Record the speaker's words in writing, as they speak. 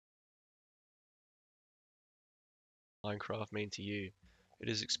Minecraft mean to you? It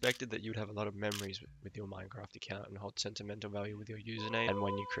is expected that you'd have a lot of memories with your Minecraft account and hold sentimental value with your username and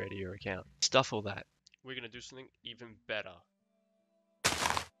when you created your account. Stuff all that. We're going to do something even better.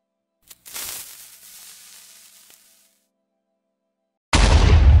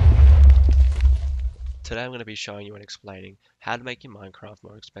 Today I'm going to be showing you and explaining how to make your Minecraft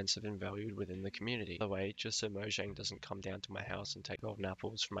more expensive and valued within the community. By the way, just so Mojang doesn't come down to my house and take golden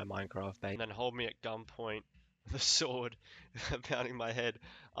apples from my Minecraft base and then hold me at gunpoint with a sword pounding my head.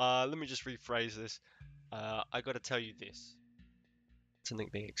 Let me just rephrase this. I got to tell you this. Something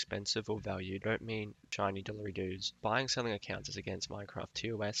being expensive or valued don't mean shiny dollary dudes. Buying selling accounts is against Minecraft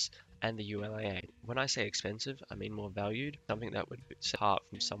TOS and the ULAA. When I say expensive, I mean more valued, something that would set apart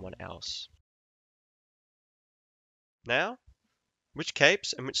from someone else. Now, which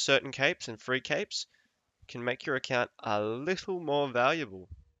capes and which certain capes and free capes can make your account a little more valuable?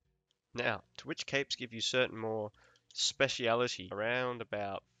 Now, to which capes give you certain more speciality? Around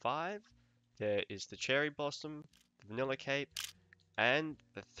about 5, there is the Cherry Blossom, the Vanilla Cape, and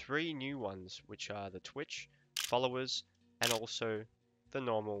the 3 new ones, which are the Twitch, followers, and also the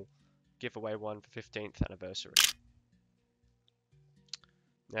normal giveaway one for 15th anniversary.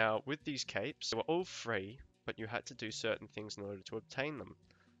 Now, with these capes, they were all free, but you had to do certain things in order to obtain them.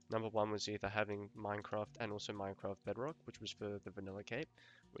 Number 1 was either having Minecraft and also Minecraft Bedrock, which was for the Vanilla Cape,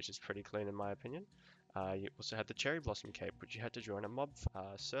 which is pretty clean in my opinion. You also had the Cherry Blossom Cape, which you had to join a mob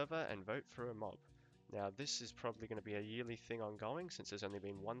server and vote for a mob. Now, this is probably going to be a yearly thing ongoing since there's only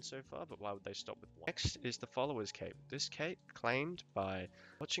been one so far, but why would they stop with one? Next is the Followers Cape. This cape claimed by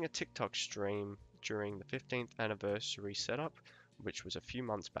watching a TikTok stream during the 15th anniversary setup, which was a few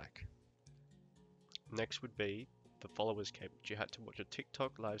months back. Next would be the Followers Cape, which you had to watch a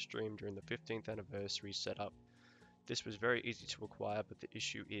TikTok live stream during the 15th anniversary setup. This was very easy to acquire, but the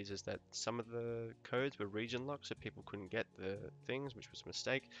issue is that some of the codes were region locked, so people couldn't get the things, which was a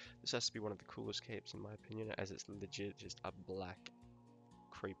mistake. This has to be one of the coolest capes in my opinion, as it's legit just a black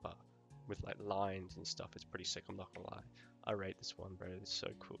creeper with like lines and stuff. It's pretty sick, I'm not gonna lie. I rate this one, bro. It's so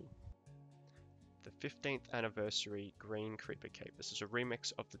cool. The 15th anniversary green creeper cape. This is a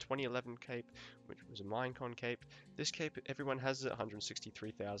remix of the 2011 cape, which was a Minecon cape. This cape, everyone has it.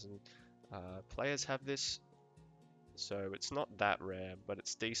 163,000 players have this. So it's not that rare, but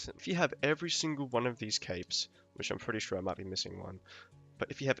it's decent. If you have every single one of these capes, which I'm pretty sure I might be missing one,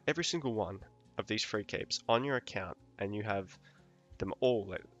 but if you have every single one of these free capes on your account and you have them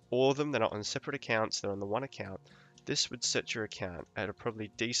all of them, they're not on separate accounts, they're on the one account, this would set your account at a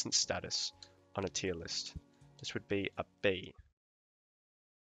probably decent status on a tier list. This would be a B.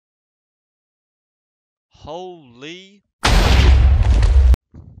 Holy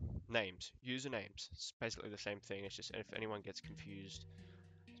names, usernames. It's basically the same thing. It's just if anyone gets confused,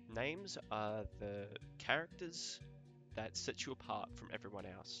 names are the characters that set you apart from everyone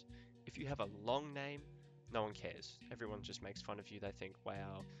else. If you have a long name, no one cares. Everyone just makes fun of you. They think,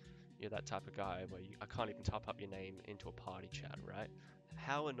 wow, you're that type of guy where I can't even type up your name into a party chat, right?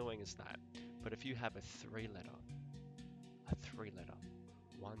 How annoying is that? But if you have a three letter,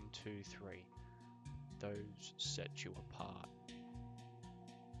 1, 2, 3, those set you apart.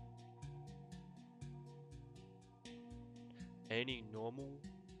 Any normal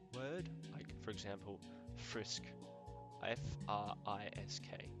word, like for example, frisk, Frisk,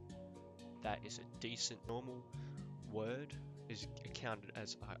 that is a decent normal word, is accounted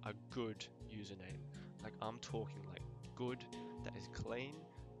as a good username. Like I'm talking like good, that is clean,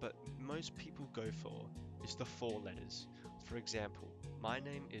 but most people go for is the 4 letters. For example, my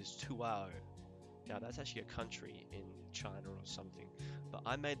name is Tuao. Now that's actually a country in China or something, but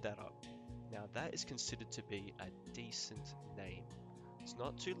I made that up. Now that is considered to be a decent name. It's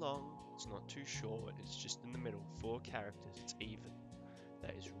not too long, it's not too short, it's just in the middle, 4 characters, it's even.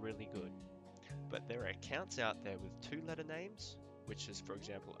 That is really good. But there are accounts out there with 2-letter names, which is for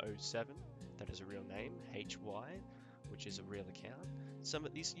example 07, that is a real name, HY, which is a real account. Some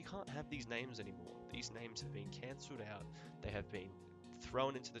of these, you can't have these names anymore. These names have been cancelled out, they have been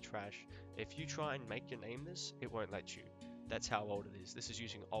thrown into the trash. If you try and make your name this, it won't let you. That's how old it is. This is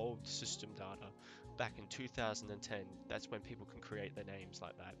using old system data back in 2010. That's when people can create their names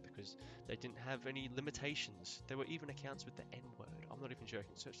like that because they didn't have any limitations. There were even accounts with the N word. I'm not even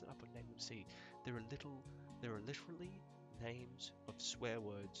joking. Search that up on NameC. There are literally names of swear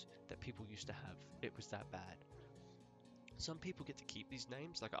words that people used to have. It was that bad. Some people get to keep these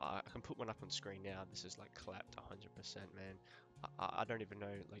names. Like I can put one up on screen now. This is like clapped 100%, man. I don't even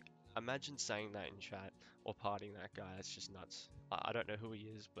know. Like imagine saying that in chat or partying that guy. That's just nuts. I don't know who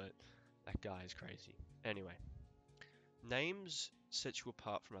he is, but that guy is crazy. Anyway, names set you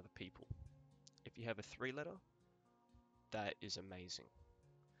apart from other people. If you have a 3-letter, that is amazing.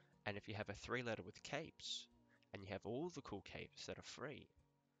 And if you have a 3-letter with capes, and you have all the cool capes that are free,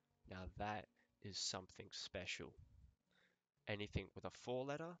 now that is something special. Anything with a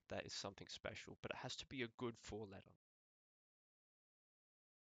 4-letter, that is something special, but it has to be a good 4-letter.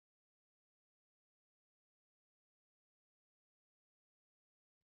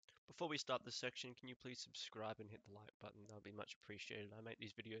 Before we start this section, can you please subscribe and hit the like button? That would be much appreciated. I make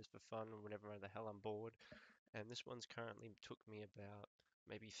these videos for fun whenever the hell I'm bored, and this one's currently took me about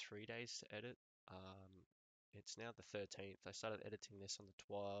maybe 3 days to edit. It's now the 13th. I started editing this on the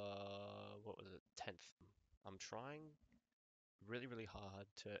 10th. I'm trying really hard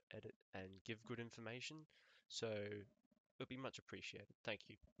to edit and give good information, so it would be much appreciated. Thank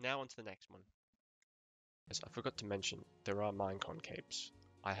you. Now on to the next one. Yes, I forgot to mention, there are Minecon capes.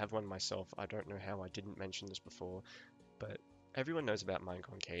 I have one myself. I don't know how I didn't mention this before, but everyone knows about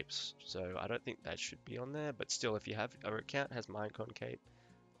Minecon capes, so I don't think that should be on there, but still, if you have your account has Minecon cape,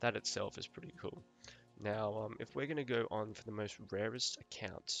 that itself is pretty cool. Now, if we're going to go on for the most rarest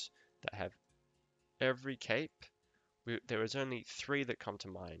accounts that have every cape, there is only 3 that come to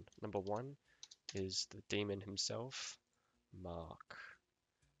mind. Number 1 is the demon himself, Mark.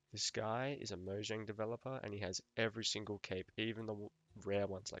 This guy is a Mojang developer, and he has every single cape, even the rare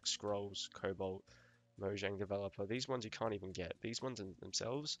ones like Scrolls, Cobalt, Mojang developer. These ones you can't even get. These ones in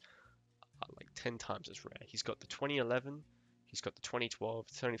themselves are like 10 times as rare. He's got the 2011, he's got the 2012,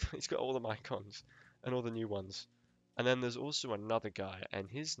 he's got all the Mycons and all the new ones. And then there's also another guy, and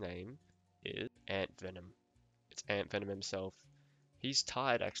his name is Ant Venom. It's Ant Venom himself. He's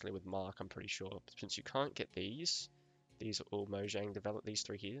tied actually with Mark, I'm pretty sure. Since you can't get these are all Mojang developed, these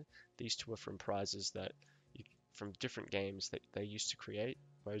 3 here. These 2 are from prizes that from different games that they used to create,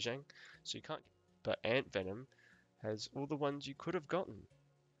 Mojang. So you can't, but Ant Venom has all the ones you could have gotten.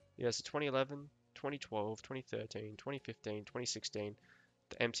 He has the 2011, 2012, 2013, 2015, 2016,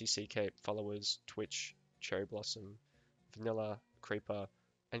 the MCC cape, followers, Twitch, Cherry Blossom, Vanilla, Creeper,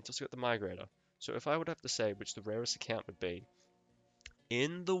 and it's also got the Migrator. So if I would have to say which the rarest account would be,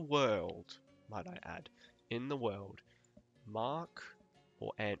 in the world, might I add, in the world, Mark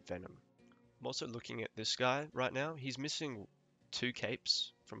or Ant Venom. I'm also looking at this guy right now. He's missing 2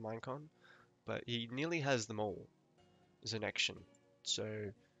 capes from Minecon, but he nearly has them all as an action. So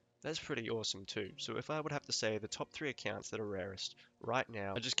that's pretty awesome too. So if I would have to say the top 3 accounts that are rarest right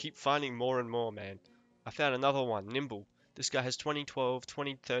now, I just keep finding more and more, man. I found another one, Nimble. This guy has 2012,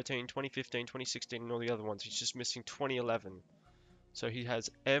 2013, 2015, 2016, and all the other ones. He's just missing 2011. So he has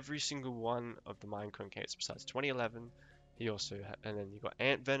every single one of the Minecon capes besides 2011. He also, and then you got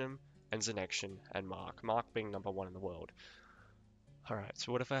Ant Venom and Zenection and Mark. Mark being number 1 in the world. Alright,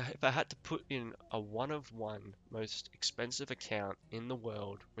 so what if I had to put in a 1 of 1 most expensive account in the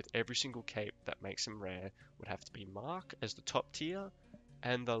world with every single cape that makes him rare, would have to be Mark as the top tier,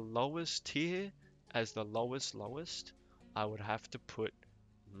 and the lowest tier as the lowest, I would have to put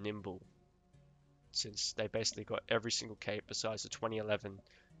Nimble, since they basically got every single cape besides the 2011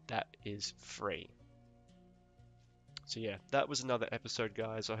 that is free. So yeah, that was another episode,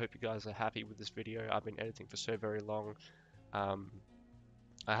 guys. I hope you guys are happy with this video. I've been editing for so very long.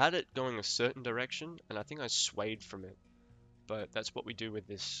 I had it going a certain direction, and I think I swayed from it. But that's what we do with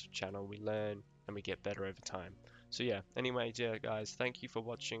this channel. We learn and we get better over time. So yeah, anyways, yeah, guys, thank you for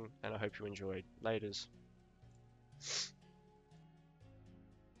watching, and I hope you enjoyed. Laters.